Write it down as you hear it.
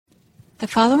The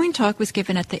following talk was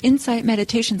given at the Insight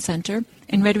Meditation Center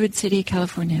in Redwood City,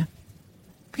 California.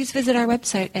 Please visit our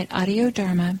website at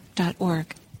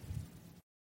audiodharma.org.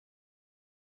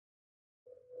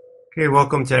 Okay,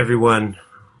 welcome to everyone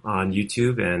on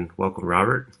YouTube, and welcome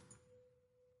Robert.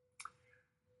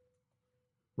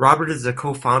 Robert is the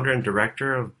co-founder and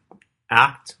director of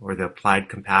ACT, or the Applied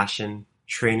Compassion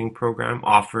Training Program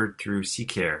offered through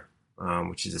CCARE,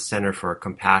 which is a Center for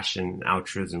Compassion,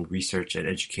 Altruism, Research, and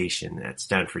Education at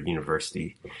Stanford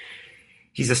University.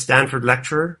 He's a Stanford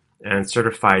lecturer and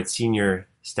certified senior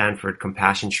Stanford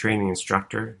Compassion Training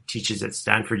instructor, teaches at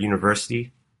Stanford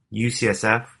University,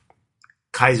 UCSF,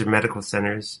 Kaiser Medical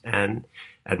Centers, and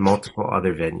at multiple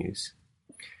other venues.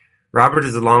 Robert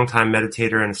is a longtime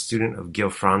meditator and a student of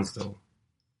Gil Fronsdal.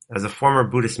 As a former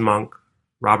Buddhist monk,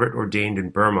 Robert ordained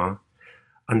in Burma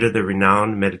under the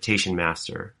renowned meditation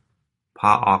master,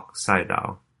 Pa Auk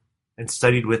Sayadaw, and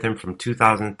studied with him from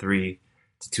 2003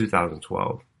 to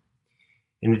 2012.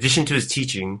 In addition to his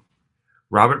teaching,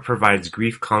 Robert provides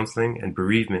grief counseling and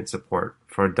bereavement support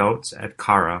for adults at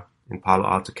Cara in Palo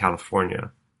Alto,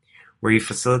 California, where he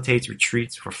facilitates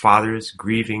retreats for fathers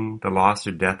grieving the loss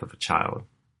or death of a child.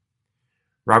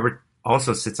 Robert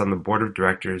also sits on the board of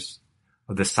directors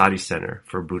of the Sadi Center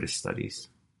for Buddhist Studies.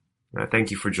 Thank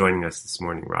you for joining us this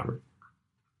morning, Robert.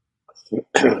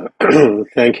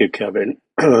 Thank you, Kevin.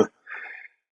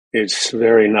 It's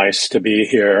very nice to be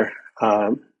here.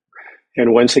 And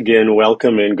once again,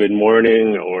 welcome and good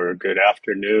morning or good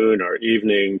afternoon or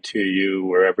evening to you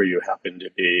wherever you happen to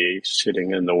be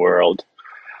sitting in the world.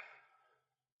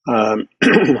 I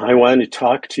want to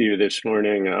talk to you this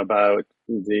morning about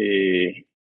the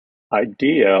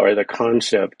idea or the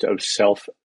concept of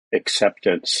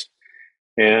self-acceptance.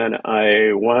 And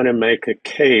I want to make a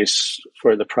case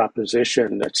for the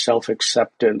proposition that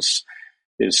self-acceptance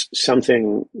is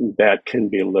something that can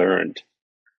be learned.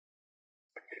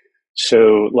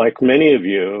 So, like many of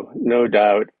you, no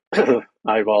doubt,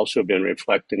 I've also been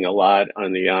reflecting a lot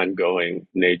on the ongoing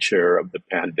nature of the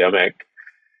pandemic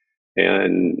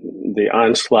and the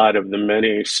onslaught of the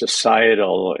many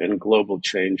societal and global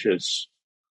changes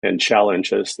and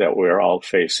challenges that we're all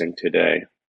facing today.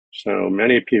 So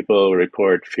many people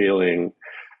report feeling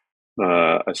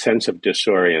a sense of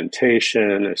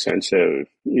disorientation, a sense of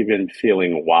even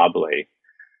feeling wobbly.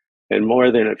 And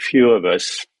more than a few of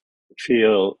us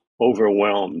feel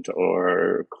overwhelmed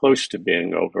or close to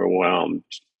being overwhelmed,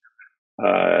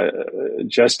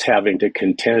 just having to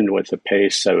contend with the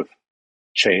pace of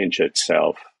change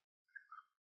itself.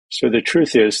 So the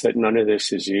truth is that none of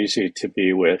this is easy to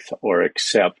be with or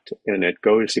accept, and it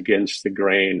goes against the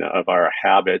grain of our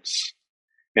habits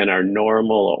and our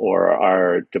normal or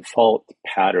our default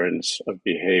patterns of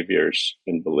behaviors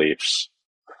and beliefs.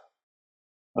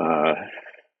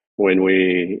 When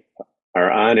we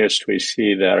are honest, we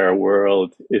see that our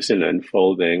world isn't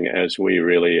unfolding as we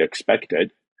really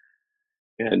expected,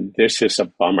 and this is a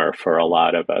bummer for a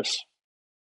lot of us.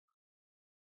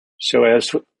 So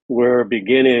as we're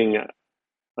beginning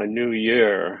a new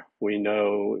year, we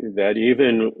know that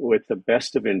even with the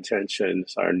best of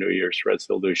intentions, our New Year's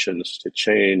resolutions to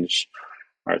change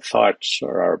our thoughts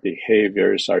or our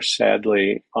behaviors are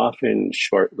sadly often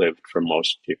short-lived for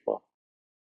most people.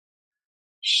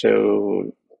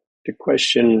 So the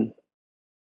question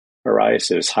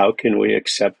arises, how can we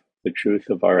accept the truth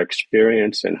of our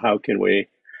experience, and how can we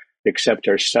accept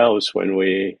ourselves when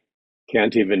we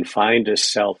can't even find a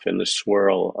self in the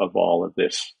swirl of all of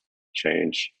this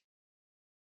change?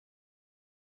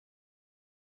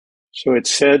 So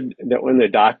it's said that when the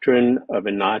doctrine of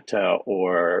anatta,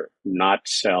 or not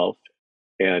self,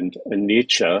 and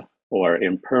anicca, or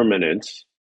impermanence,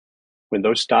 when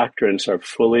those doctrines are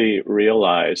fully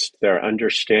realized, their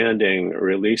understanding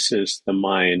releases the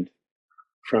mind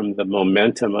from the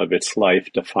momentum of its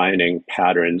life-defining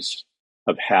patterns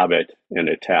of habit and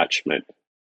attachment.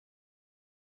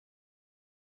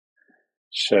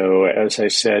 So, as I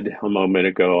said a moment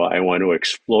ago, I want to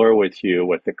explore with you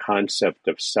what the concept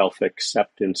of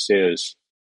self-acceptance is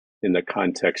in the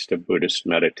context of Buddhist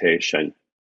meditation.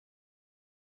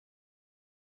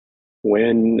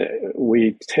 When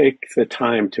we take the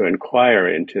time to inquire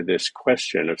into this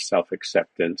question of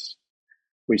self-acceptance,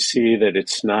 we see that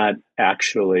it's not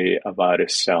actually about a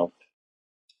self.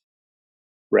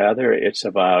 Rather, it's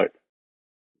about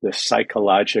the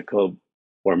psychological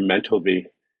or mental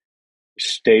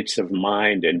states of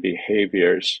mind and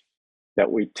behaviors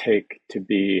that we take to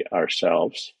be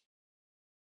ourselves.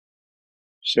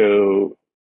 So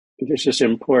this is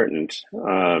important.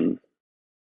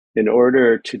 In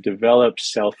order to develop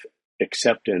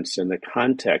self-acceptance in the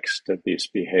context of these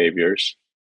behaviors,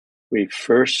 we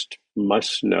first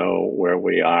must know where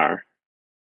we are,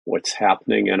 what's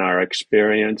happening in our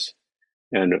experience,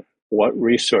 and what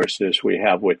resources we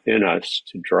have within us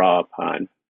to draw upon.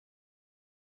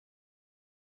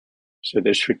 So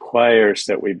this requires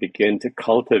that we begin to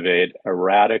cultivate a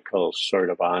radical sort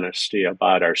of honesty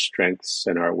about our strengths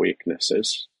and our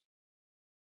weaknesses.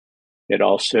 It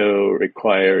also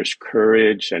requires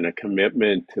courage and a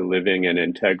commitment to living in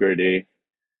integrity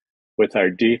with our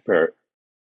deeper,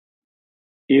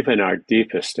 even our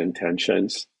deepest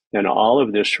intentions. And all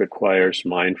of this requires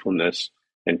mindfulness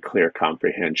and clear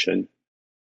comprehension.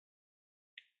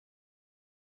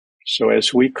 So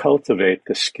as we cultivate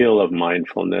the skill of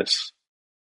mindfulness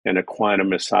and a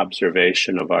quantumous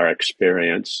observation of our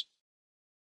experience,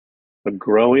 a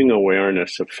growing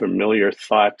awareness of familiar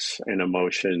thoughts and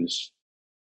emotions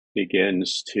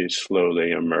begins to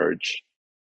slowly emerge.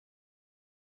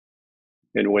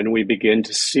 And when we begin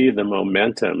to see the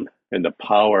momentum and the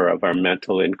power of our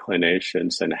mental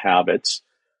inclinations and habits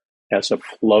as a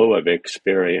flow of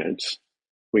experience,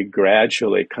 we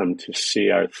gradually come to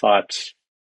see our thoughts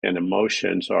and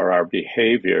emotions or our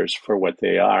behaviors for what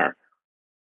they are.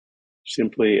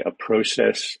 Simply a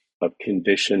process of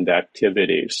conditioned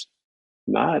activities,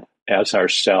 not as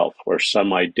ourself or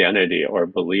some identity or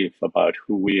belief about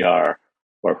who we are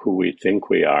or who we think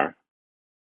we are.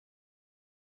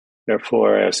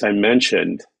 Therefore, as I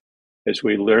mentioned, as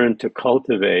we learn to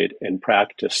cultivate and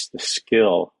practice the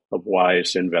skill of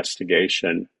wise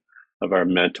investigation of our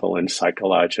mental and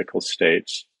psychological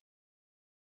states,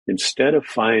 instead of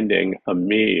finding a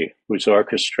me who's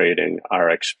orchestrating our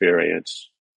experience,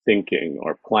 thinking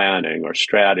or planning or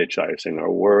strategizing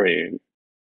or worrying,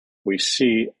 we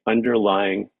see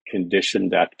underlying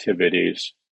conditioned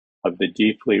activities of the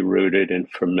deeply rooted and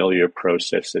familiar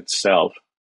process itself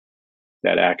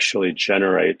that actually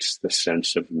generates the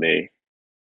sense of me.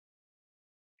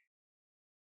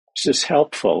 This is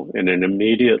helpful in an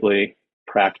immediately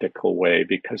practical way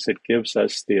because it gives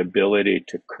us the ability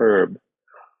to curb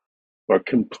or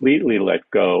completely let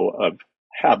go of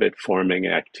habit-forming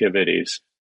activities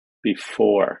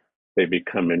before they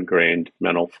become ingrained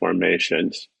mental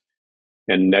formations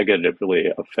and negatively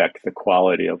affect the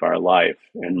quality of our life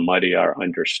and muddy our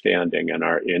understanding and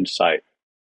our insight.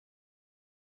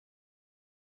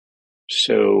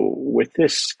 So with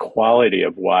this quality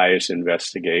of wise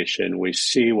investigation, we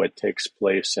see what takes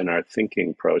place in our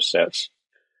thinking process.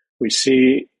 We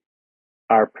see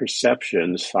our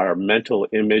perceptions, our mental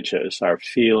images, our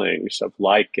feelings of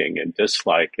liking and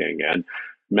disliking, and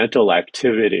mental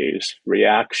activities,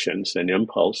 reactions, and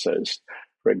impulses.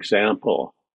 For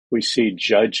example, we see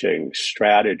judging,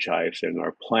 strategizing,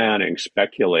 or planning,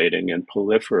 speculating, and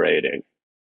proliferating.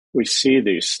 We see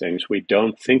these things. We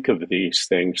don't think of these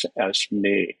things as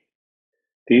me.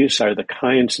 These are the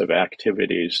kinds of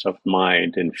activities of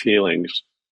mind and feelings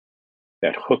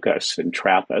that hook us and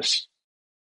trap us.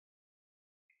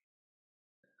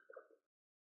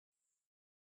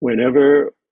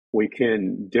 Whenever we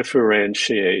can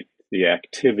differentiate the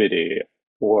activity,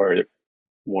 or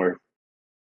more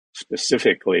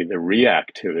specifically, the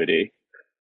reactivity,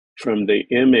 from the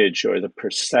image or the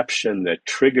perception that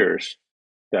triggers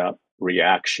the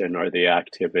reaction or the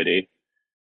activity,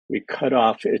 we cut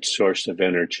off its source of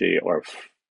energy or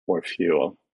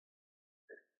fuel.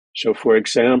 So, for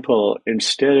example,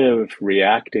 instead of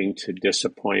reacting to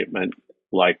disappointment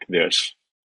like this,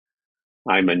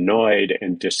 I'm annoyed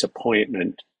and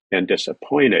disappointed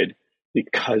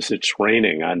because it's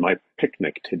raining on my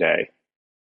picnic today.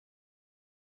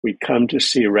 We come to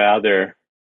see rather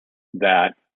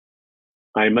that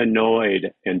I'm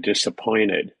annoyed and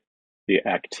disappointed, the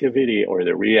activity or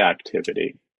the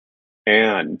reactivity,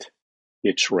 and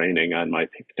it's raining on my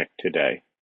picnic today,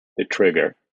 the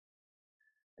trigger.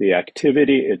 The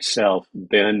activity itself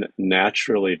then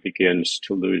naturally begins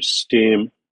to lose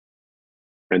steam,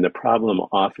 and the problem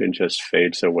often just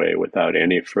fades away without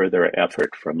any further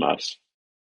effort from us.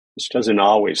 This doesn't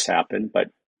always happen, but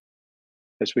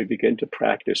as we begin to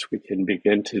practice, we can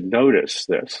begin to notice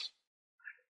this.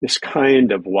 This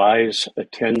kind of wise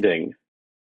attending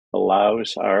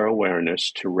allows our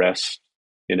awareness to rest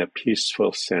in a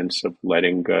peaceful sense of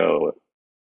letting go,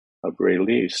 of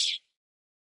release.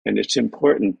 And it's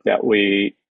important that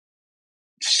we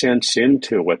sense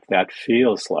into what that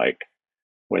feels like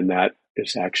when that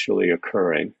is actually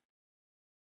occurring.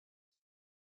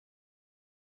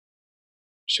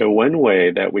 So one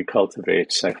way that we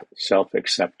cultivate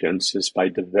self-acceptance is by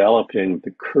developing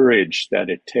the courage that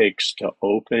it takes to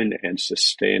open and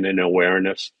sustain an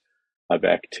awareness of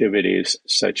activities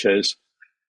such as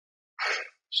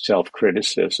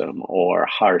self-criticism or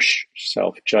harsh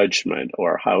self-judgment,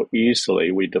 or how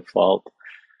easily we default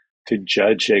to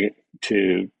judging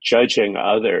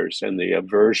others, and the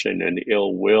aversion and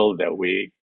ill will that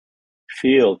we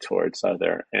feel towards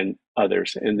others, and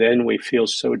then we feel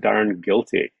so darn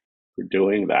guilty for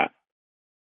doing that.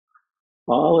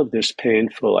 All of this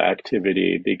painful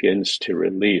activity begins to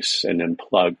release and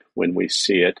unplug when we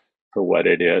see it for what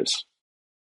it is.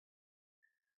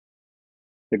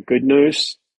 The good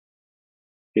news,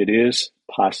 it is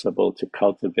possible to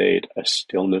cultivate a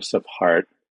stillness of heart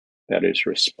that is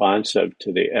responsive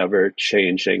to the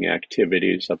ever-changing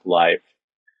activities of life,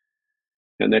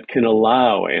 and that can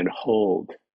allow and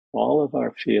hold all of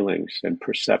our feelings and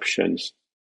perceptions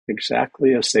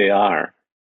exactly as they are,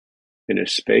 in a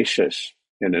spacious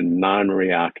and a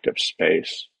non-reactive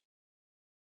space.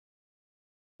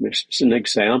 This is an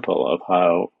example of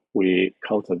how we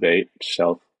cultivate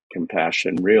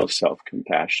self-compassion, real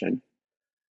self-compassion.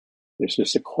 This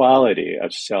is a quality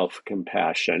of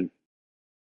self-compassion.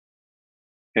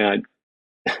 And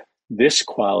this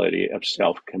quality of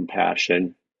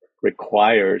self-compassion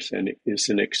requires and is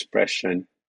an expression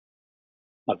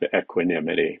of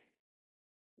equanimity.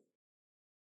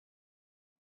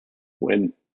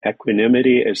 When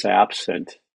equanimity is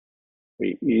absent,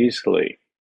 we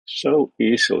so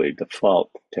easily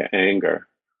default to anger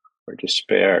or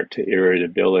despair, to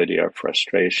irritability or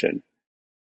frustration.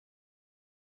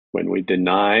 When we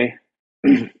deny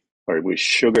or we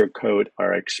sugarcoat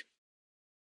our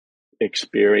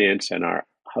experience and our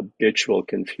habitual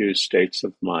confused states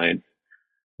of mind,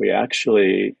 we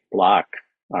actually block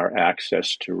our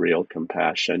access to real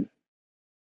compassion.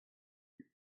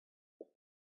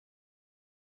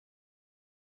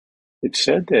 It's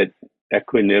said that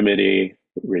equanimity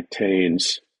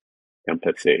retains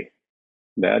empathy.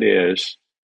 That is,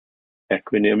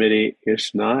 equanimity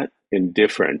is not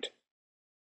indifferent,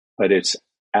 but it's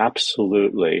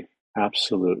absolutely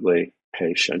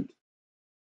patient.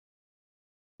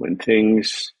 When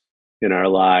things in our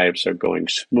lives are going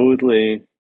smoothly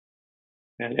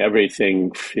and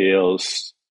everything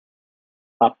feels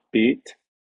upbeat,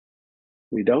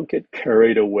 we don't get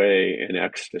carried away in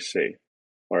ecstasy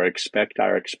or expect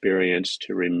our experience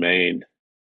to remain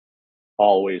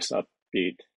always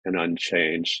upbeat and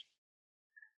unchanged.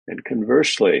 And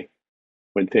conversely,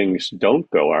 when things don't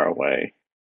go our way,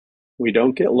 we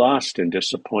don't get lost in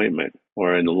disappointment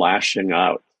or in lashing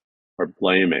out or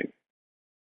blaming.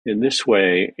 In this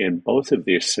way, in both of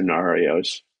these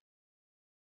scenarios,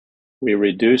 we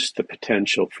reduce the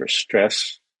potential for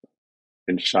stress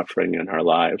and suffering in our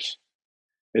lives,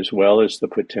 as well as the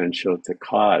potential to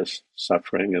cause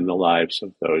suffering in the lives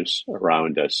of those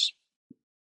around us.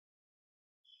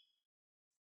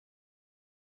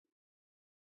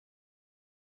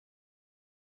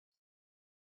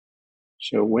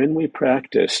 So when we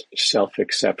practice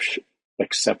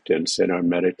self-acceptance in our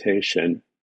meditation,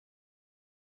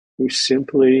 we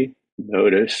simply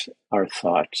notice our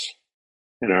thoughts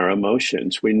and our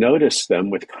emotions. We notice them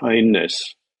with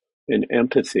kindness and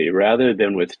empathy rather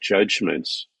than with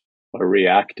judgments or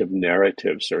reactive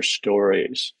narratives or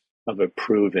stories of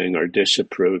approving or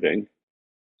disapproving.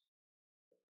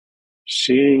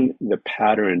 Seeing the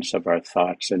patterns of our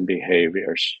thoughts and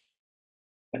behaviors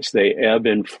as they ebb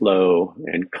and flow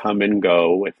and come and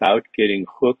go without getting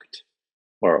hooked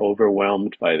or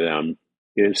overwhelmed by them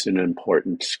is an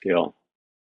important skill.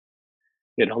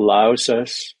 It allows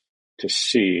us to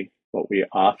see what we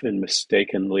often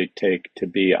mistakenly take to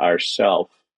be ourself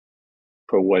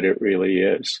for what it really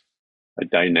is, a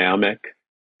dynamic,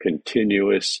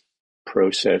 continuous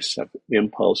process of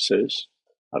impulses,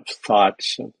 of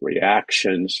thoughts, of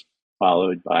reactions,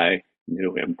 followed by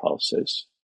new impulses.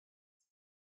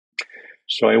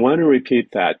 So I want to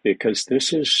repeat that because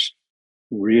this is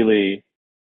really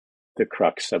the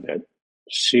crux of it.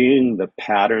 Seeing the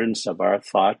patterns of our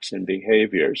thoughts and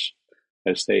behaviors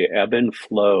as they ebb and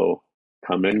flow,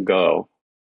 come and go,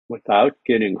 without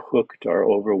getting hooked or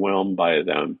overwhelmed by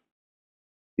them,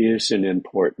 is an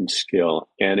important skill.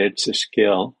 And it's a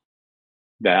skill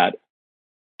that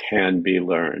can be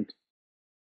learned.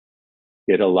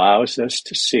 It allows us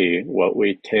to see what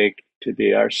we take to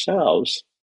be ourselves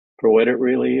for what it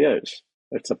really is.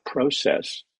 It's a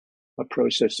process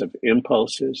of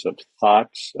impulses, of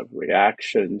thoughts, of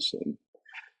reactions, and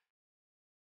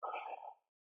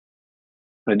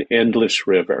an endless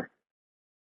river.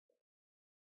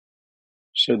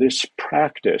 So this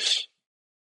practice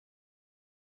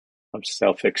of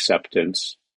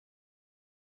self-acceptance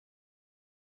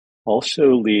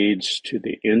also leads to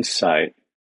the insight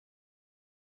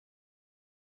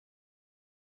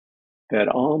that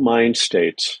all mind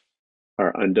states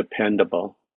are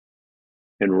undependable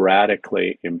and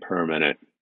radically impermanent.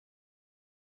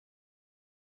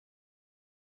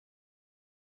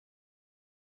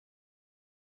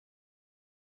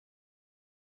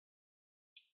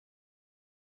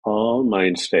 All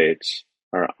mind states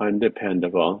are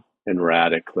undependable and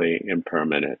radically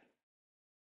impermanent.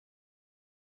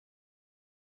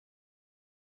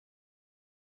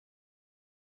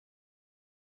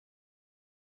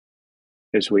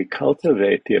 As we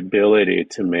cultivate the ability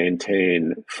to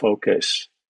maintain focus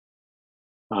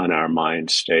on our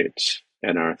mind states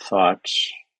and our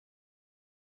thoughts,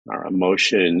 our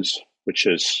emotions, which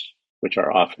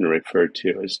are often referred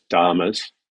to as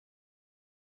dhammas,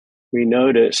 we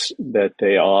notice that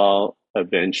they all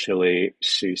eventually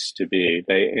cease to be.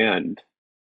 They end.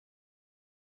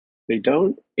 They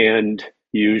don't end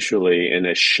usually in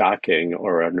a shocking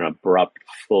or an abrupt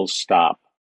full stop,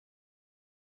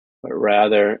 but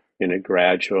rather in a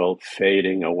gradual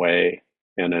fading away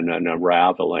and in an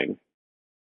unraveling.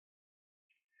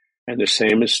 And the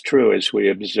same is true as we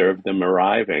observe them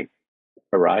arising.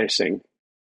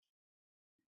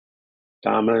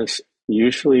 Dhammas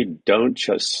usually don't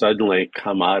just suddenly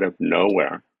come out of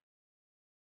nowhere.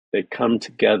 They come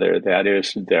together, that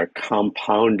is, they're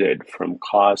compounded from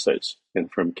causes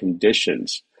and from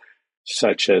conditions,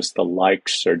 such as the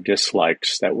likes or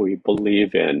dislikes that we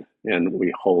believe in and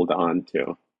we hold on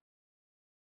to.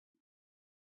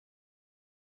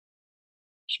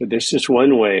 So this is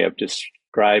one way of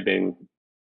describing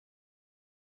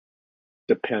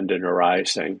dependent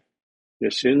arising.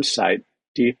 This insight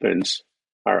deepens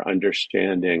our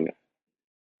understanding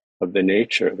of the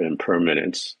nature of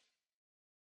impermanence,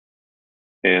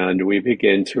 and we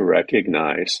begin to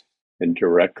recognize and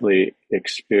directly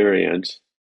experience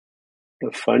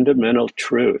the fundamental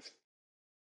truth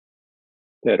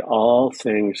that all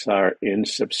things are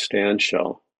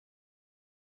insubstantial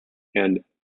and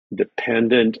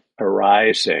dependent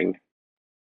arising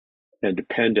and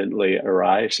dependently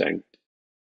arising.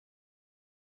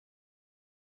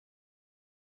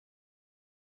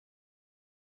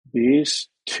 These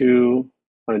two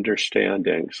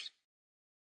understandings,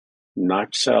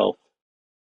 not self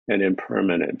and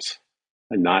impermanence,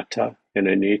 anatta and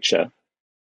anicca,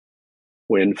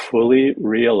 when fully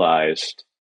realized,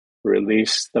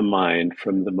 release the mind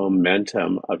from the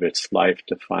momentum of its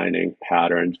life-defining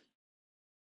patterns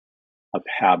of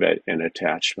habit and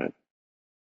attachment.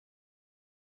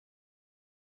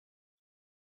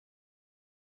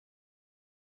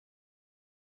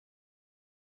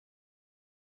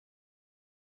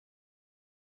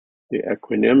 The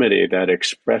equanimity that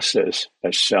expresses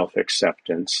as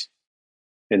self-acceptance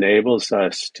enables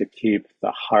us to keep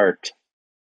the heart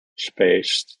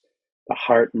space, the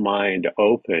heart-mind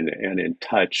open and in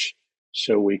touch,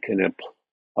 so we can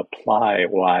apply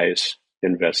wise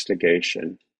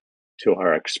investigation to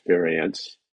our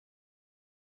experience.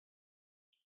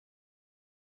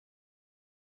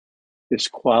 This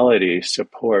quality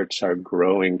supports our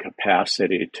growing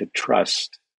capacity to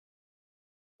trust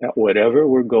that whatever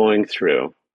we're going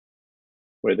through,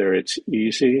 whether it's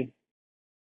easy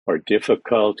or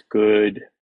difficult, good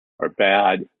or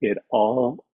bad,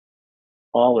 all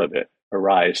of it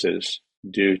arises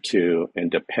due to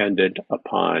and dependent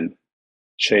upon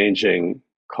changing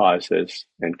causes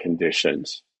and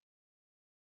conditions.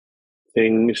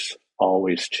 Things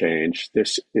always change.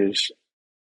 This is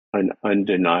an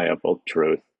undeniable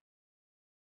truth.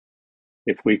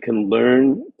 If we can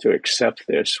learn to accept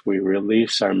this, we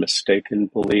release our mistaken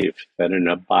belief that an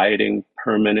abiding,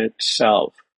 permanent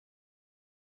self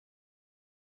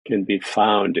can be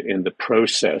found in the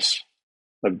process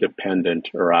of dependent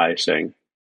arising.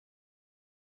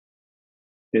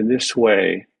 In this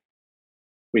way,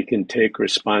 we can take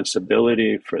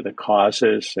responsibility for the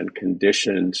causes and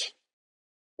conditions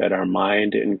that our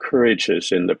mind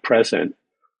encourages in the present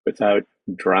without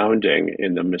drowning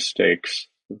in the mistakes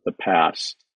of the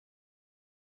past.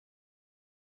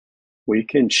 We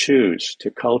can choose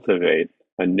to cultivate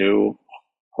a new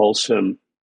wholesome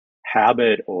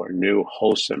habit or new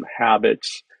wholesome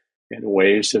habits and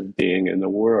ways of being in the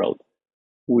world.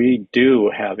 We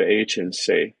do have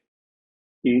agency.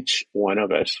 Each one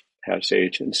of us has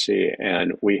agency,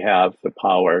 and we have the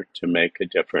power to make a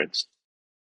difference.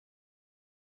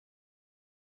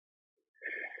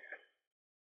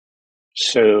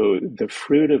 So the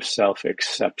fruit of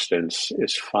self-acceptance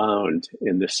is found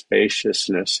in the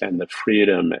spaciousness and the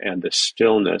freedom and the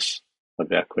stillness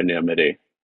of equanimity.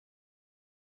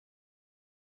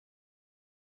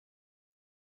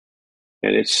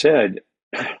 And it said,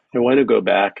 I want to go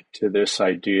back to this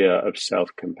idea of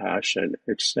self-compassion.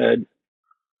 It said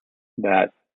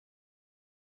that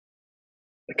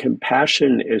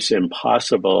Compassion is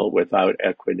impossible without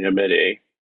equanimity,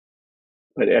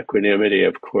 but equanimity,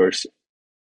 of course,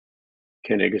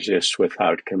 can exist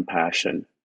without compassion.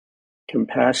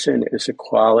 Compassion is a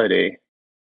quality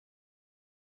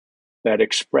that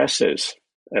expresses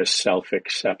as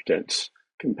self-acceptance.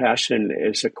 Compassion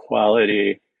is a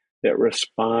quality that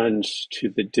responds to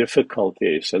the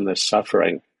difficulties and the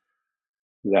suffering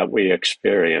that we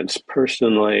experience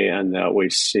personally and that we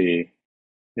see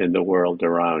in the world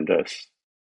around us.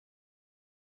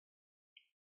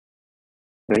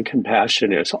 And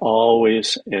compassion is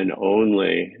always and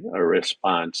only a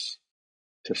response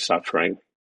to suffering.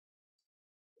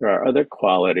 There are other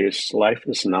qualities. Life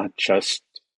is not just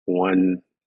one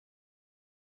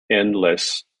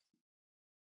endless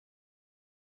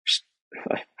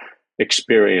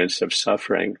experience of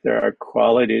suffering. There are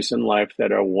qualities in life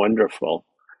that are wonderful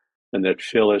and that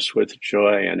fill us with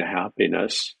joy and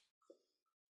happiness.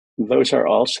 Those are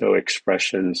also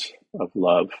expressions of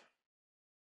love.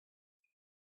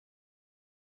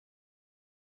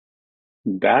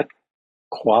 That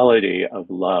quality of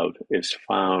love is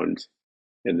found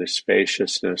in the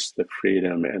spaciousness, the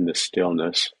freedom, and the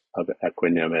stillness of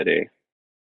equanimity.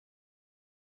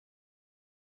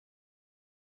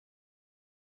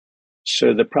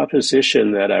 So the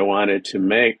proposition that I wanted to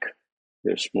make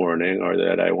this morning, or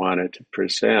that I wanted to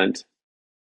present,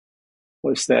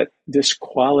 was that this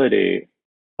quality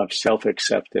of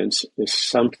self-acceptance is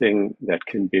something that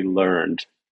can be learned.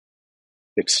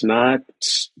 It's not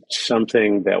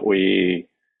something that we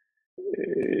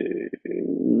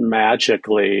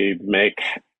magically make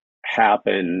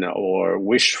happen or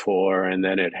wish for and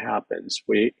then it happens.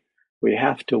 We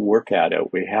have to work at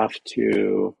it. We have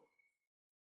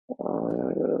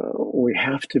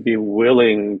to be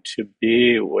willing to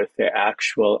be with the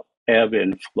actual ebb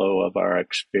and flow of our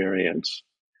experience.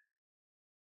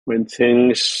 When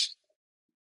things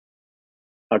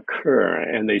occur,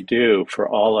 and they do for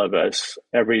all of us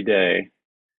every day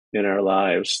in our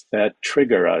lives, that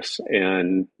trigger us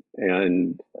and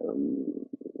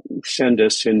send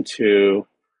us into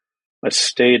a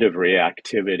state of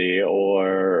reactivity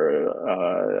or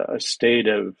a state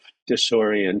of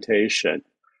disorientation.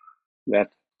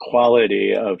 That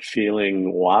quality of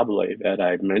feeling wobbly that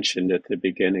I mentioned at the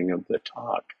beginning of the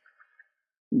talk.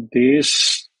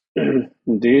 These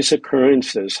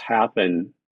occurrences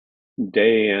happen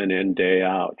day in and day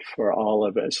out for all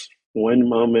of us. One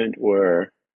moment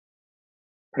we're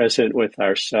present with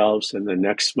ourselves, and the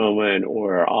next moment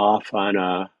we're off on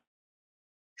a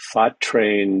thought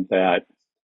train that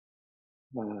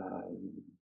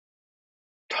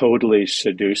totally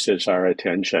seduces our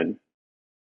attention.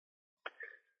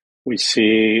 We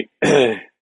see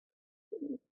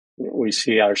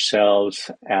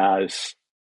ourselves as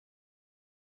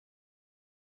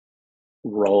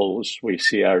roles. We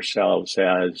see ourselves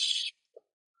as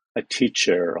a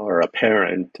teacher or a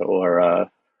parent or a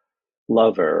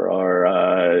lover or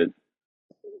a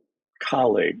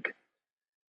colleague.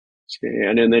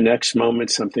 And in the next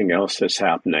moment, something else is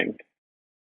happening.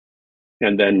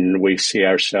 And then we see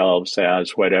ourselves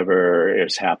as whatever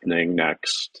is happening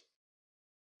next,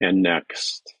 and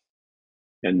next,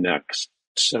 and next.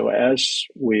 So as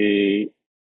we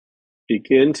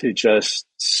begin to just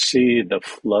see the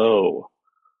flow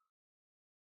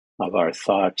of our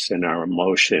thoughts and our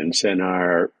emotions and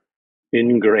our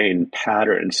ingrained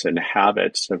patterns and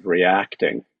habits of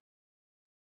reacting,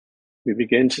 we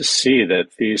begin to see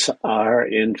that these are,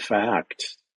 in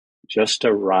fact, just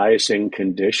arising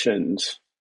conditions,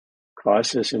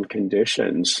 causes and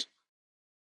conditions.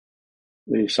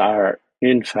 These are,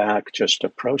 in fact, just a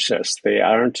process. They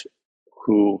aren't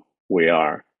who we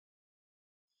are.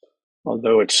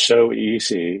 Although it's so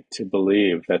easy to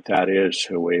believe that that is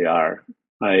who we are.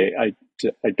 I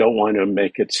don't want to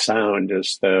make it sound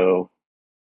as though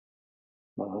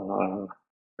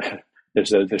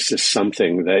this is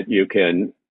something that you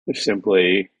can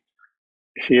simply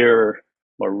hear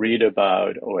or read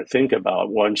about or think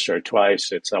about once or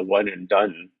twice. It's a one and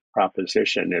done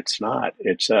proposition. It's not.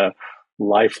 It's a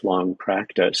lifelong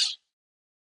practice.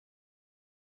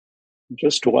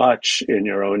 Just watch in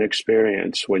your own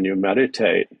experience when you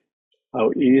meditate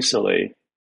how easily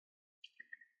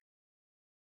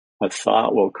a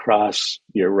thought will cross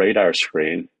your radar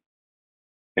screen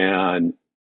and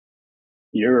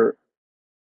you're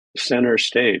center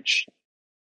stage.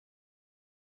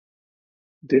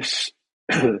 This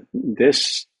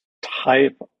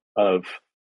type of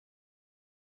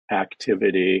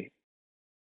activity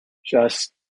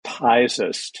just ties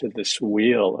us to this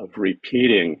wheel of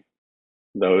repeating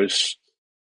those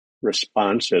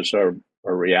responses or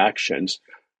reactions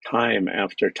time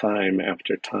after time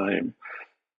after time.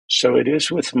 So it is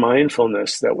with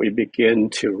mindfulness that we begin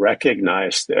to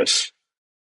recognize this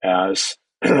as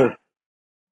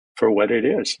for what it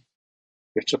is.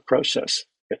 It's a process.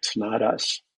 It's not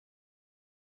us.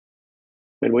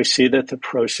 And we see that the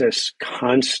process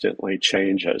constantly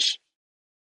changes.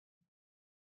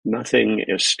 Nothing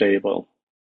is stable.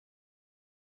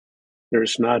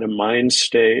 There's not a mind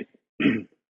state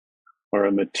or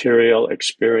a material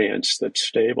experience that's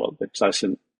stable, that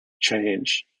doesn't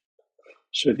change.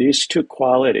 So these two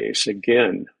qualities,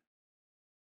 again,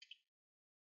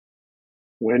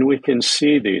 when we can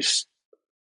see these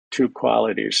two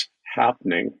qualities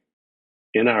happening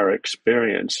in our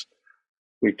experience,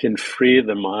 we can free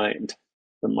the mind.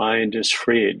 The mind is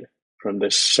freed from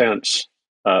this sense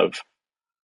of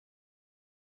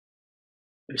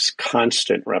this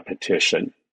constant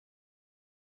repetition.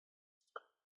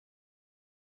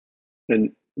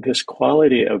 And this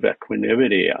quality of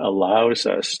equanimity allows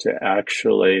us to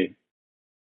actually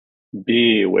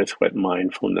be with what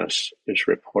mindfulness is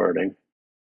reporting.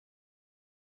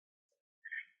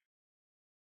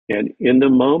 And in the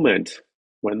moment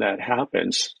when that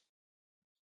happens,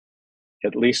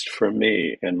 at least for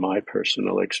me and my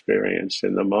personal experience,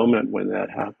 in the moment when that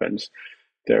happens,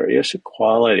 there is a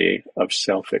quality of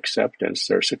self-acceptance.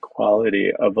 There's a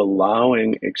quality of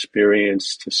allowing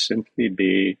experience to simply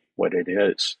be what it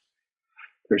is.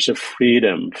 There's a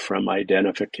freedom from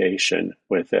identification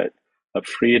with it, a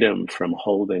freedom from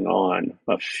holding on,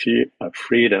 a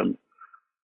freedom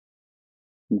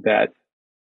that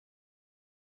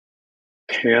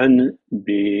can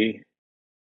be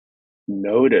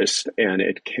noticed and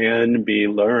it can be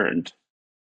learned,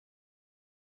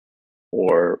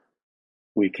 or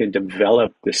we can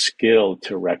develop the skill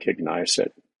to recognize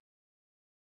it.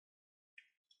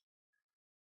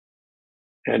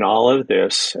 And all of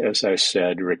this, as I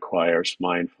said, requires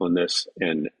mindfulness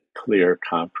and clear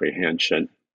comprehension.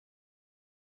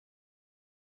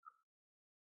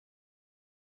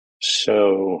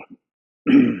 So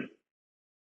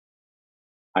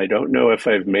I don't know if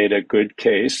I've made a good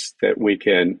case that we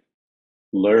can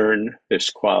learn this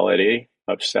quality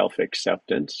of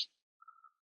self-acceptance,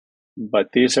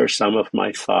 but these are some of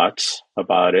my thoughts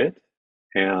about it.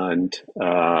 And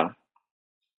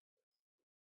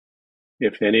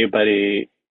if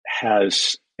anybody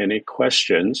has any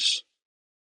questions,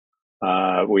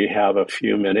 we have a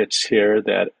few minutes here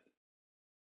that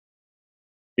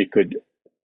we could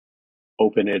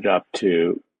open it up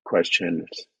to questions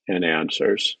and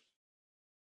answers,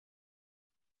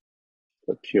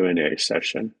 the Q&A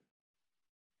session.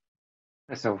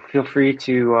 So feel free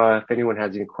to, if anyone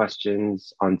has any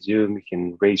questions on Zoom, you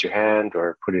can raise your hand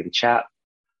or put it in chat.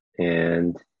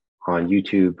 And on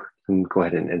YouTube, you can go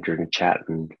ahead and enter in the chat,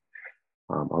 and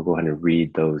I'll go ahead and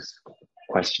read those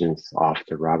questions off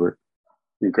to Robert.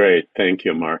 Great. Thank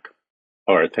you, Mark.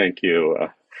 Or thank you,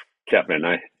 Kevin.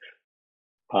 I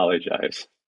apologize.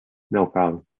 No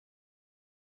problem.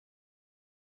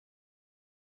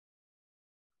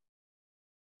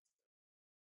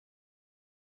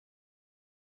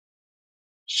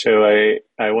 So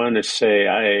I want to say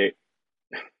I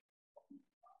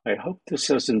hope this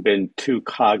hasn't been too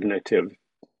cognitive,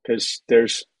 because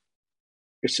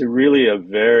it's really a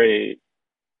very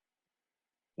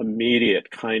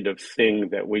immediate kind of thing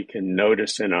that we can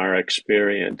notice in our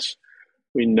experience.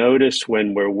 We notice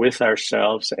when we're with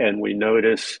ourselves, and we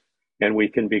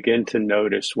can begin to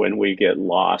notice when we get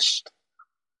lost.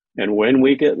 And when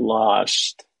we get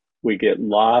lost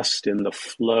in the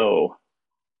flow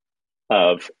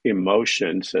of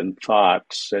emotions and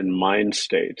thoughts and mind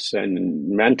states and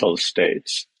mental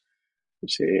states, you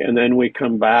see, and then we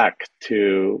come back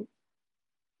to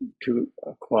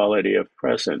a quality of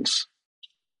presence.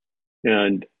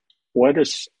 And what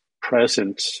does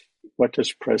presence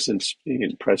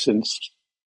mean? Presence,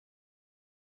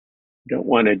 I don't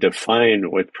want to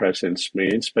define what presence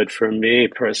means, but for me,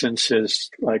 presence is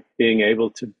like being able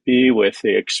to be with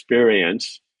the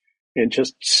experience and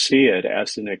just see it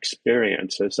as an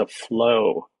experience, as a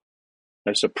flow,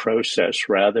 as a process,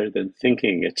 rather than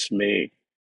thinking it's me.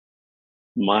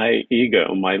 My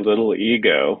ego, my little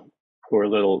ego, poor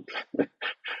little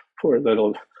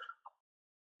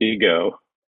ego,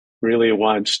 really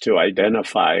wants to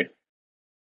identify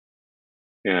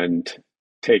and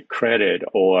take credit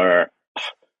or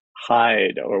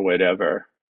hide or whatever.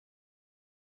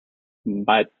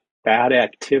 But that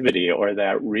activity or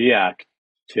that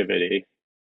reactivity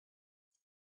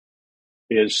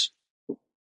is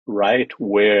right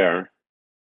where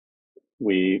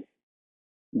we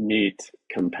meet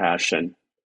compassion.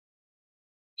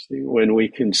 See, when we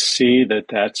can see that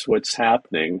that's what's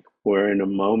happening, we're in a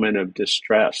moment of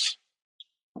distress.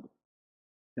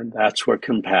 And that's where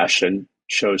compassion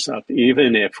shows up.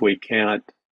 Even if we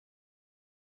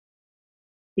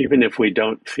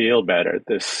don't feel better,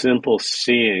 the simple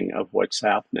seeing of what's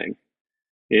happening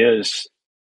is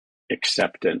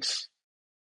acceptance.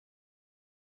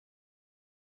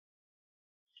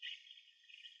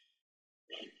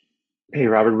 Hey,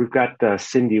 Robert, we've got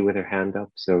Cindy with her hand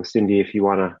up. So, Cindy, if you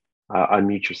want to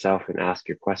unmute yourself and ask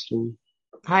your question.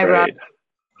 Hi, Rob. Great.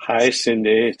 Hi,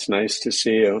 Cindy. It's nice to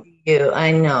see you.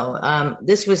 I know.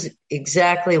 This was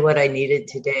exactly what I needed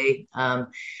today.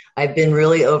 I've been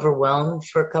really overwhelmed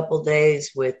for a couple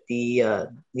days with the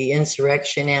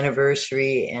insurrection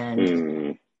anniversary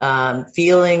and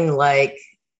feeling like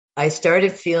I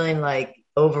started feeling like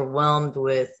overwhelmed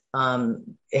with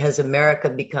has America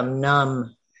become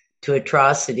numb to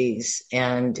atrocities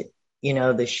and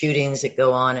the shootings that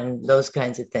go on and those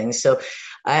kinds of things. So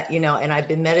and I've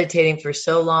been meditating for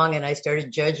so long, and I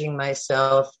started judging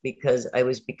myself because I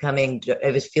was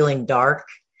feeling dark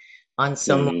on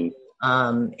some,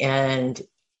 and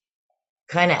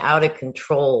kind of out of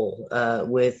control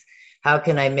with how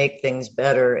can I make things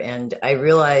better. And I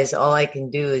realize all I can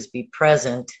do is be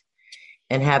present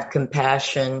and have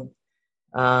compassion.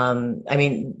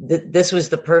 This was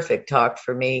the perfect talk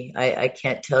for me. I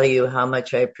can't tell you how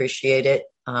much I appreciate it.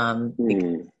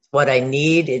 Because what I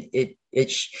need,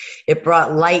 it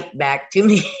brought light back to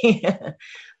me.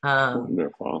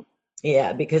 Wonderful.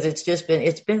 Yeah, because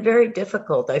it's been very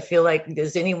difficult. I feel like,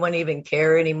 does anyone even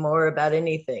care anymore about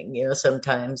anything,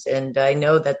 sometimes. And I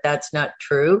know that that's not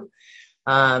true.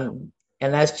 And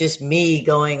that's just me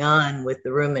going on with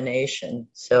the rumination.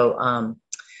 So,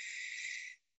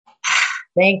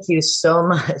 thank you so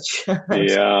much.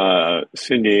 Yeah,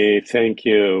 Cindy, thank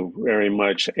you very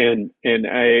much. And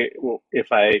if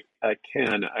I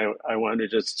can, I want to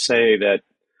just say that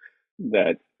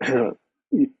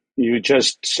you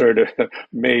just sort of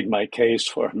made my case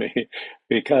for me,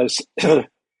 because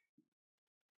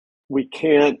we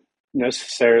can't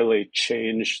necessarily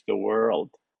change the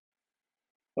world,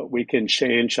 but we can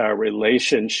change our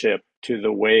relationship to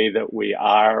the way that we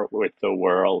are with the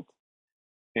world.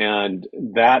 And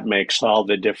that makes all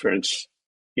the difference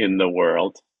in the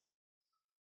world.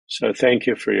 So thank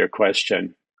you for your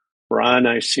question. Ron,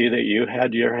 I see that you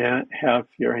had have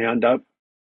your hand up.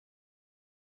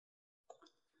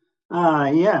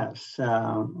 Yes.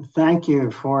 Thank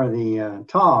you for the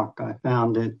talk. I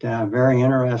found it very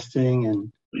interesting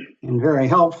and very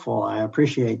helpful. I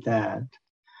appreciate that.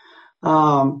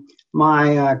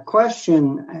 My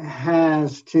question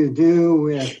has to do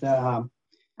with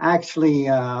actually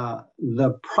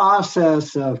the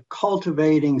process of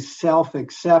cultivating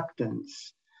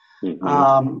self-acceptance.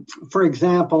 For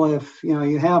example, if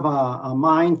you have a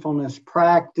mindfulness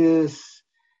practice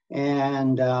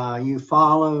and you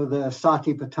follow the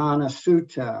Satipatthana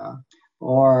Sutta,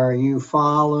 or you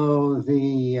follow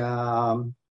the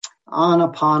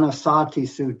Anapanasati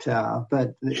Sutta,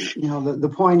 but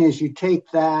the point is you take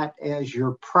that as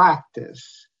your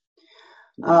practice.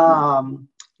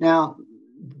 Now,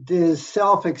 does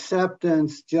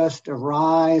self-acceptance just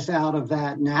arise out of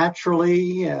that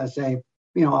naturally as a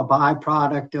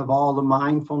byproduct of all the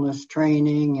mindfulness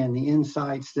training and the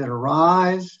insights that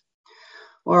arise?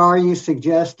 Or are you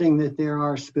suggesting that there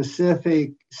are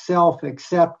specific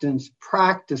self-acceptance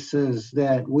practices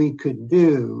that we could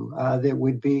do that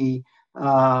would be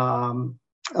of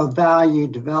value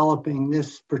developing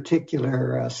this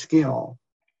particular skill?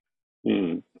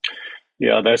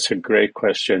 Yeah, that's a great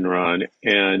question, Ron.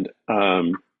 And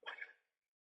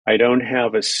I don't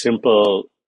have a simple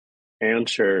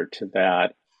answer to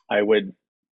that. I would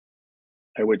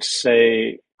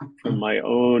say, from my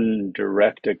own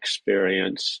direct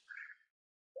experience,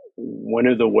 one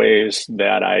of the ways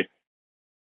that I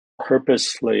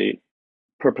purposefully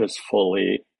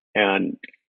and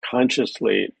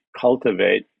consciously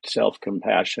cultivate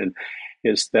self-compassion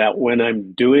is that when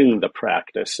I'm doing the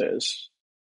practices,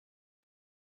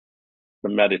 the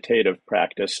meditative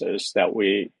practices that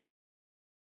we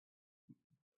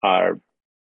are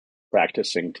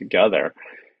practicing together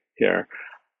here,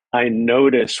 I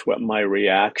notice what my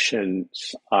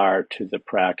reactions are to the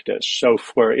practice. So,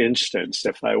 for instance,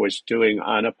 if I was doing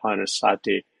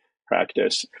Anapanasati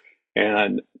practice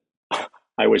and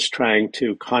I was trying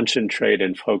to concentrate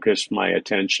and focus my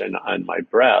attention on my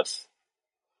breath,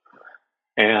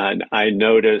 and I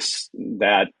notice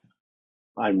that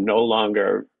I'm no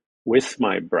longer with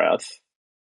my breath,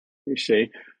 you see,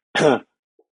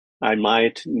 I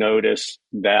might notice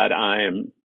that I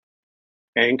am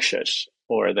anxious,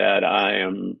 or that I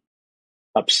am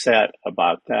upset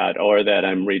about that, or that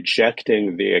I'm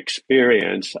rejecting the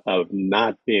experience of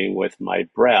not being with my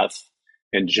breath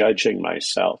and judging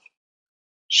myself.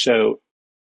 So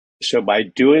by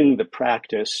doing the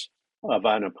practice of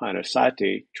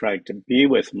Anapanasati, trying to be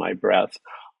with my breath,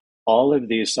 all of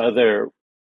these other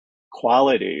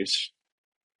qualities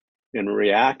and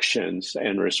reactions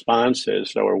and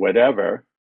responses or whatever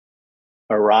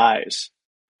arise.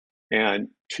 And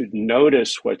to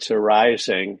notice what's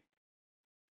arising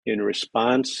in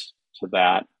response to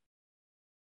that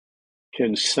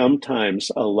can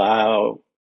sometimes allow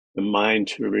the mind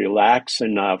to relax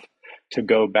enough to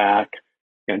go back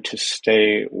and to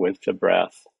stay with the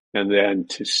breath, and then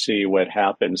to see what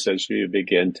happens as you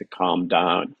begin to calm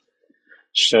down.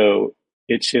 So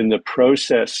it's in the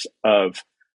process of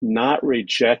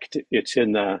it's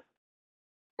in the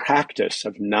practice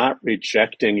of not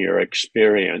rejecting your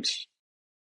experience,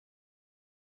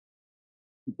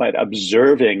 but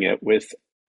observing it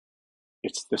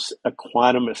it's this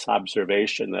equanimous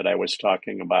observation that I was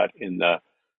talking about in the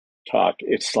talk.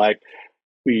 It's like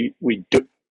we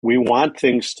want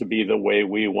things to be the way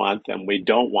we want them. We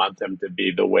don't want them to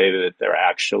be the way that they're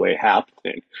actually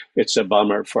happening. It's a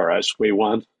bummer for us. We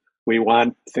want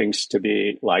things to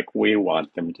be like we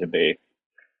want them to be.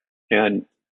 And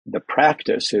the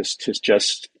practice is to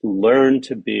just learn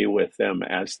to be with them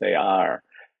as they are.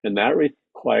 And that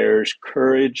requires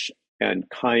courage and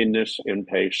kindness and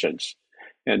patience.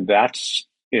 And that's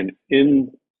in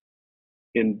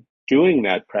doing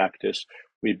that practice,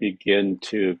 we begin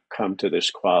to come to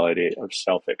this quality of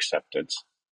self-acceptance.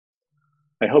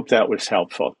 I hope that was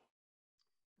helpful.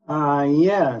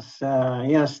 Yes,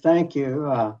 thank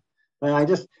you. But I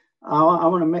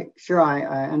want to make sure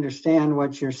I understand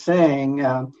what you're saying.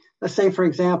 Let's say, for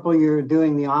example, you're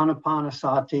doing the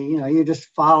Anapanasati, you're just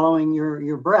following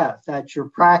your breath. That's your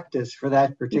practice for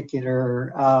that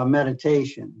particular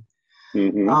meditation.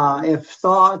 Mm-hmm. If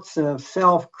thoughts of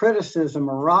self-criticism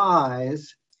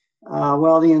arise,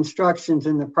 the instructions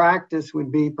in the practice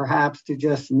would be perhaps to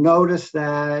just notice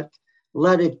that,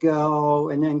 let it go,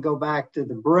 and then go back to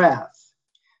the breath.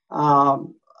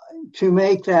 To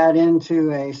make that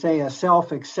into a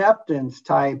self-acceptance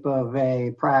type of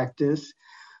a practice,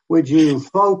 would you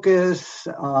focus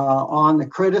on the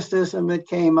criticism that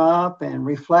came up and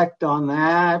reflect on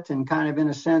that and kind of, in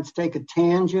a sense, take a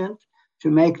tangent to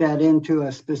make that into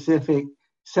a specific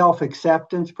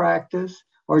self-acceptance practice,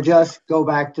 or just go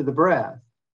back to the breath?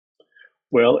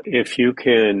 Well, if you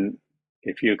can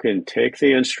take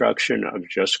the instruction of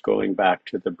just going back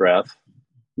to the breath,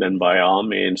 then by all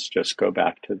means, just go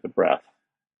back to the breath.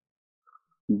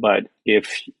 But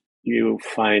if you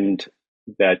find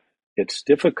that it's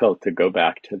difficult to go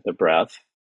back to the breath,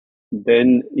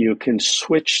 then you can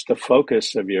switch the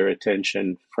focus of your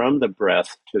attention from the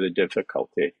breath to the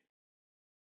difficulty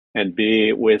and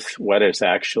be with what is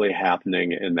actually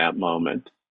happening in that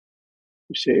moment.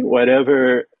 You see,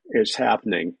 whatever is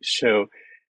happening. So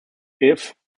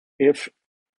if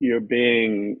you're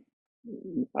being,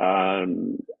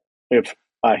 if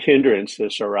a hindrance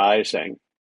is arising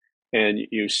and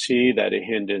you see that a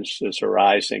hindrance is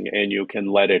arising and you can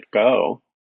let it go,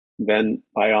 then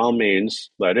by all means,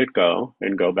 let it go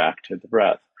and go back to the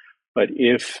breath. But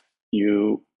if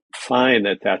you find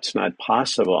that that's not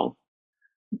possible,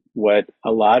 what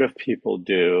a lot of people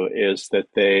do is that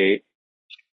they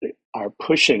are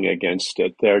pushing against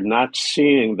it. They're not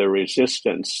seeing the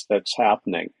resistance that's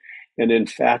happening. And in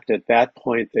fact, at that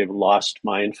point, they've lost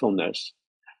mindfulness.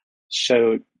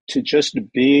 So to just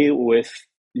be with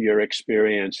your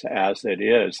experience as it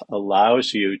is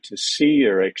allows you to see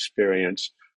your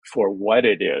experience for what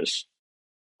it is,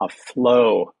 a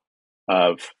flow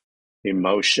of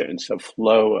emotions, a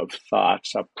flow of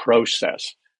thoughts, a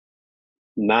process,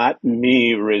 not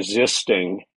me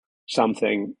resisting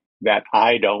something that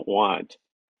I don't want.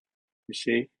 You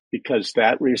see, because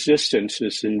that resistance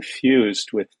is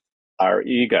infused with our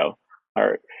ego.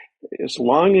 As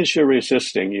long as you're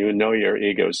resisting, you know your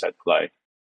ego's at play.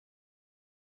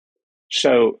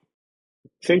 So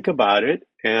think about it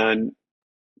and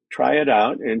try it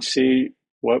out and see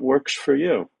what works for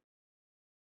you.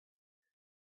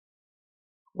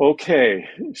 Okay,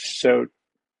 so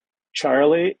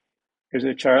Charlie, is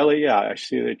it Charlie? Yeah, I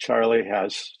see that Charlie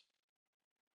has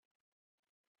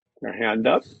her hand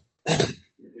up.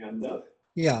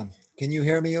 Yeah, can you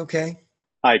hear me okay?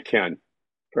 I can,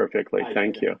 perfectly.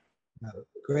 Thank you.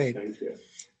 Great.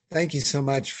 Thank you so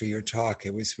much for your talk.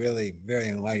 It was really very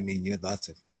enlightening. You had lots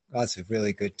of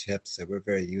really good tips that were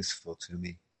very useful to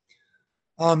me.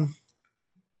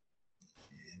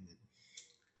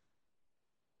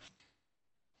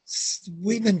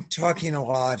 we've been talking a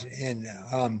lot in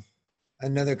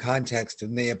another context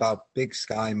with me about big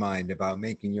sky mind, about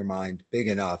making your mind big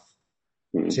enough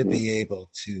to be able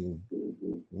to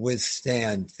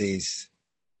withstand these,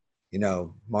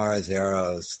 Mars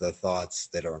arrows, the thoughts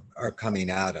that are coming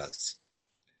at us.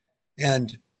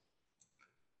 And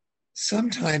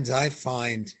sometimes I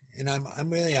find, and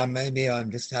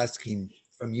I'm just asking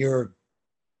from your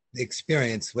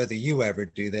experience whether you ever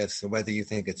do this or whether you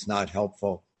think it's not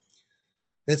helpful,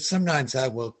 that sometimes I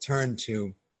will turn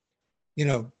to,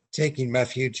 taking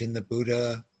refuge in the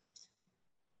Buddha,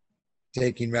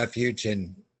 taking refuge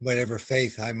in whatever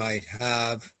faith I might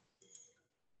have,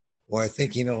 or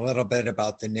thinking a little bit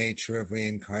about the nature of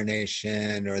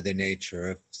reincarnation or the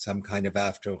nature of some kind of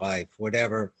afterlife,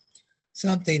 whatever,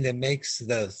 something that makes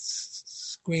the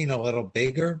screen a little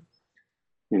bigger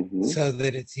so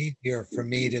that it's easier for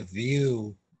me to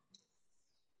view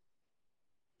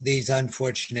these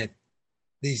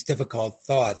difficult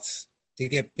thoughts, to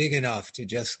get big enough to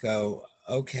just go,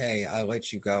 okay, I'll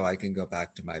let you go. I can go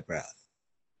back to my breath.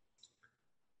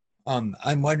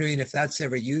 I'm wondering if that's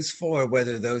ever useful or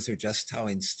whether those are just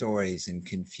telling stories and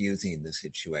confusing the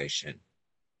situation.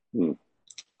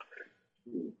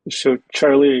 So,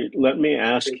 Charlie, let me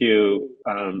ask you,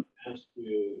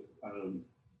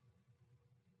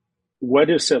 what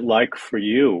is it like for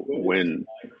you when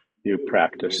you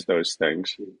practice those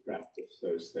things?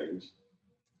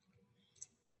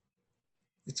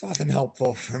 It's often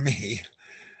helpful for me.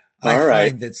 I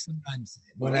find that sometimes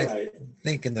when I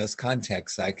think in those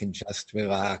contexts, I can just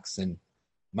relax and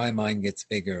my mind gets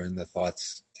bigger and the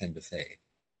thoughts tend to fade.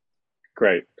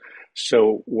 Great.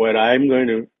 So what I'm going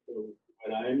to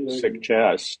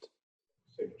suggest,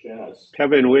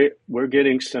 Kevin, we're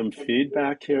getting some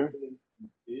feedback here.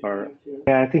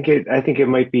 Yeah, I think it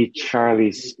might be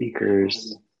Charlie's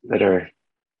speakers that are.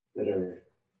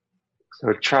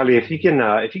 So Charlie, if you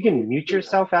can mute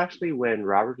yourself actually when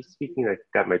Robert is speaking,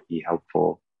 that might be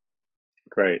helpful.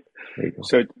 Great.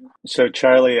 So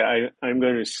Charlie, I'm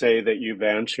going to say that you've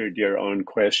answered your own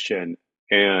question,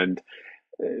 and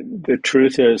the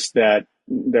truth is that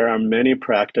there are many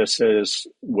practices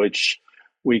which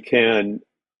we can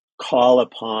call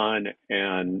upon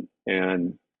and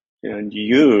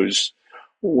use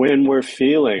when we're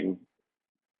feeling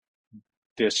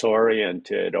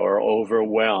disoriented or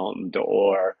overwhelmed,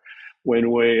 or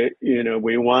when we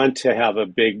want to have a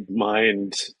big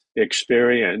mind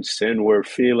experience and we're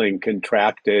feeling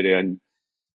contracted. And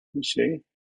you see,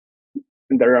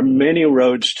 there are many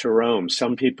roads to Rome.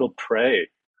 Some people pray,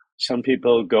 some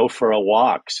people go for a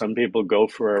walk, some people go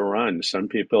for a run, some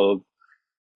people,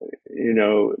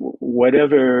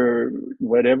 whatever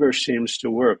seems to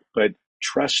work, but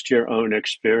trust your own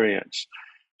experience.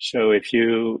 So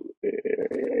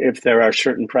if there are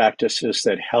certain practices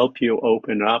that help you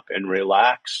open up and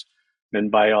relax, then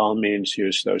by all means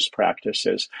use those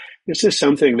practices. This is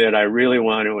something that I really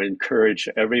want to encourage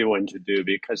everyone to do,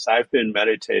 because I've been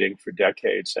meditating for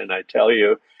decades, and I tell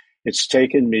you, it's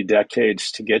taken me decades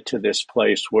to get to this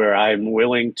place where I'm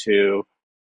willing to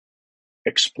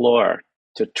explore,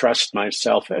 to trust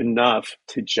myself enough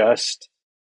to just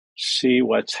see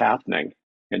what's happening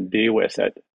and be with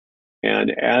it.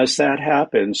 And as that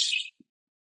happens,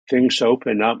 things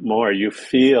open up more. You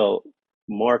feel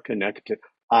more connected.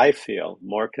 I feel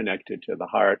more connected to the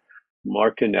heart, more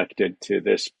connected to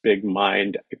this big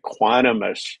mind,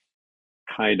 equanimous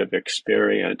kind of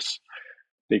experience,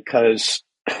 because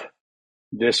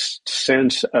this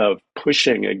sense of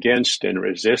pushing against and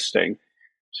resisting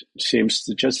seems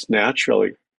to just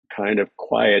naturally kind of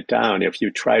quiet down. If you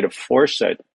try to force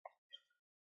it,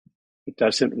 it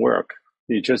doesn't work.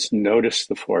 You just notice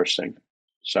the forcing.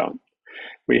 So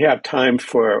we have time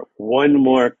for one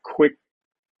more quick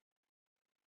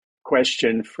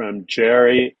question from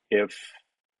Jerry, if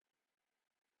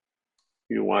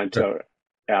you want to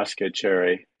ask it,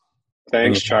 Jerry.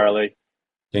 Thanks, Charlie.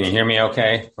 Can you hear me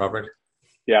okay, Robert?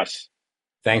 Yes.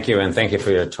 Thank you, and thank you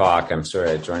for your talk. I'm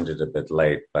sorry I joined it a bit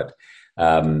late, but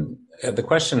the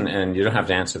question, and you don't have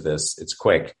to answer this, it's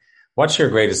quick. What's your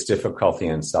greatest difficulty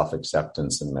in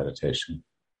self-acceptance in meditation?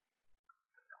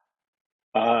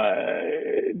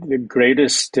 The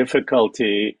greatest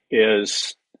difficulty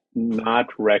is not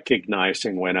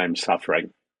recognizing when I'm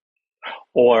suffering,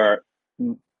 not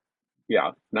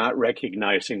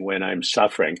recognizing when I'm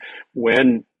suffering.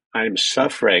 When I'm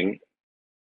suffering,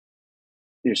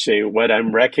 you see, what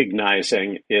I'm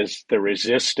recognizing is the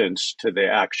resistance to the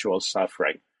actual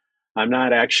suffering. I'm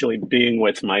not actually being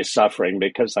with my suffering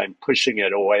because I'm pushing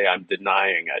it away, I'm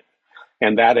denying it.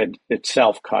 And that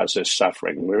itself causes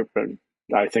suffering.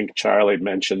 I think Charlie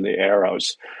mentioned the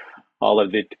arrows. all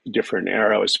of the different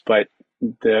arrows, but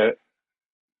to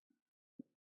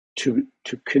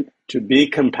be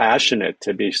compassionate,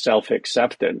 to be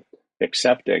self-accepting,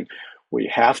 we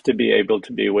have to be able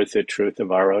to be with the truth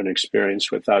of our own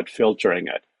experience without filtering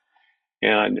it.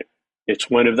 And it's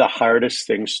one of the hardest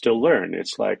things to learn.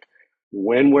 It's like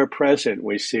when we're present,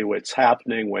 we see what's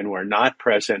happening. When we're not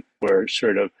present, we're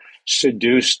sort of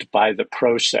seduced by the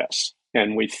process,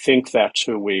 and we think that's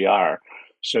who we are.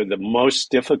 So the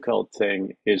most difficult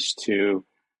thing is to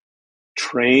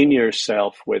train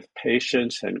yourself with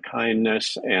patience and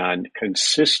kindness and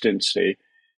consistency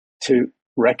to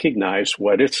recognize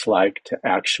what it's like to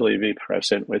actually be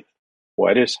present with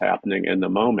what is happening in the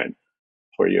moment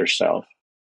for yourself.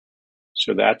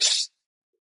 So that's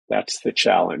the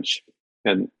challenge,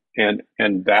 and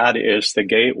that is the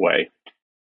gateway.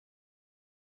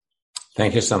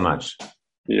 Thank you so much.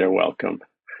 You're welcome.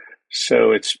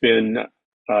 So it's been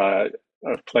a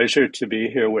pleasure to be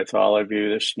here with all of you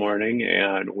this morning,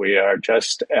 and we are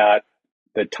just at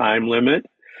the time limit.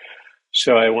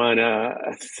 So I want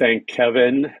to thank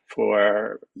Kevin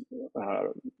for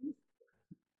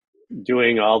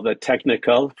doing all the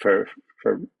technical, for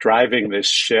driving this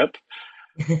ship,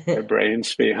 the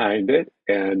brains behind it,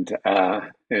 and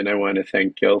I want to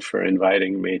thank Gil for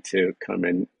inviting me to come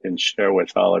in and share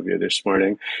with all of you this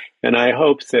morning. And I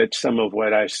hope that some of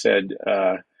what I said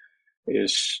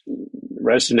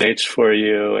resonates for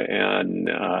you and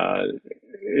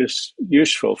is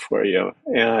useful for you.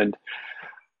 And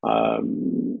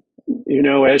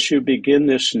as you begin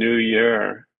this new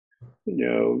year,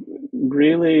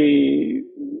 really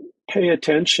pay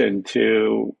attention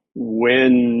to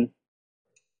when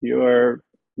you're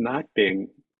not being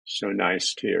so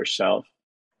nice to yourself,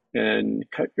 and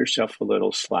cut yourself a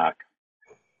little slack.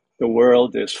 The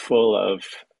world is full of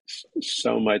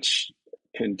so much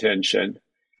contention.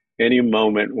 Any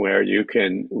moment where you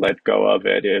can let go of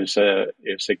it is a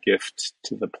gift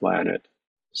to the planet.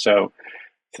 So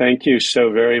thank you so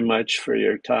very much for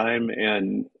your time,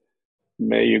 and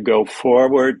may you go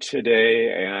forward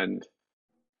today and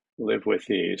live with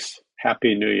ease.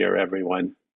 Happy New Year,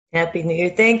 everyone. Happy New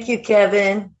Year. Thank you,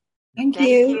 Kevin. Thank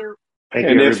you. Thank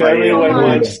you, if everyone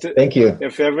wants to, thank you.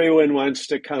 If everyone wants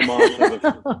to come off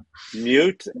of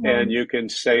mute, and you can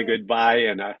say goodbye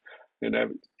and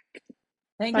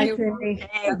Thank you. Thank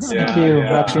you.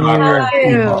 Happy New Year.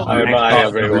 Bye,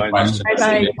 everyone. Bye.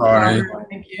 Bye. Bye.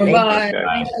 Thank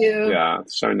you. Yeah,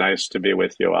 so nice to be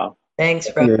with you all. Thanks,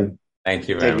 Robert. Thank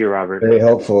you, Thank you, Robert. Very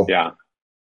helpful. Yeah.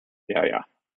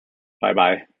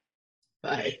 Bye-bye.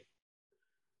 Bye.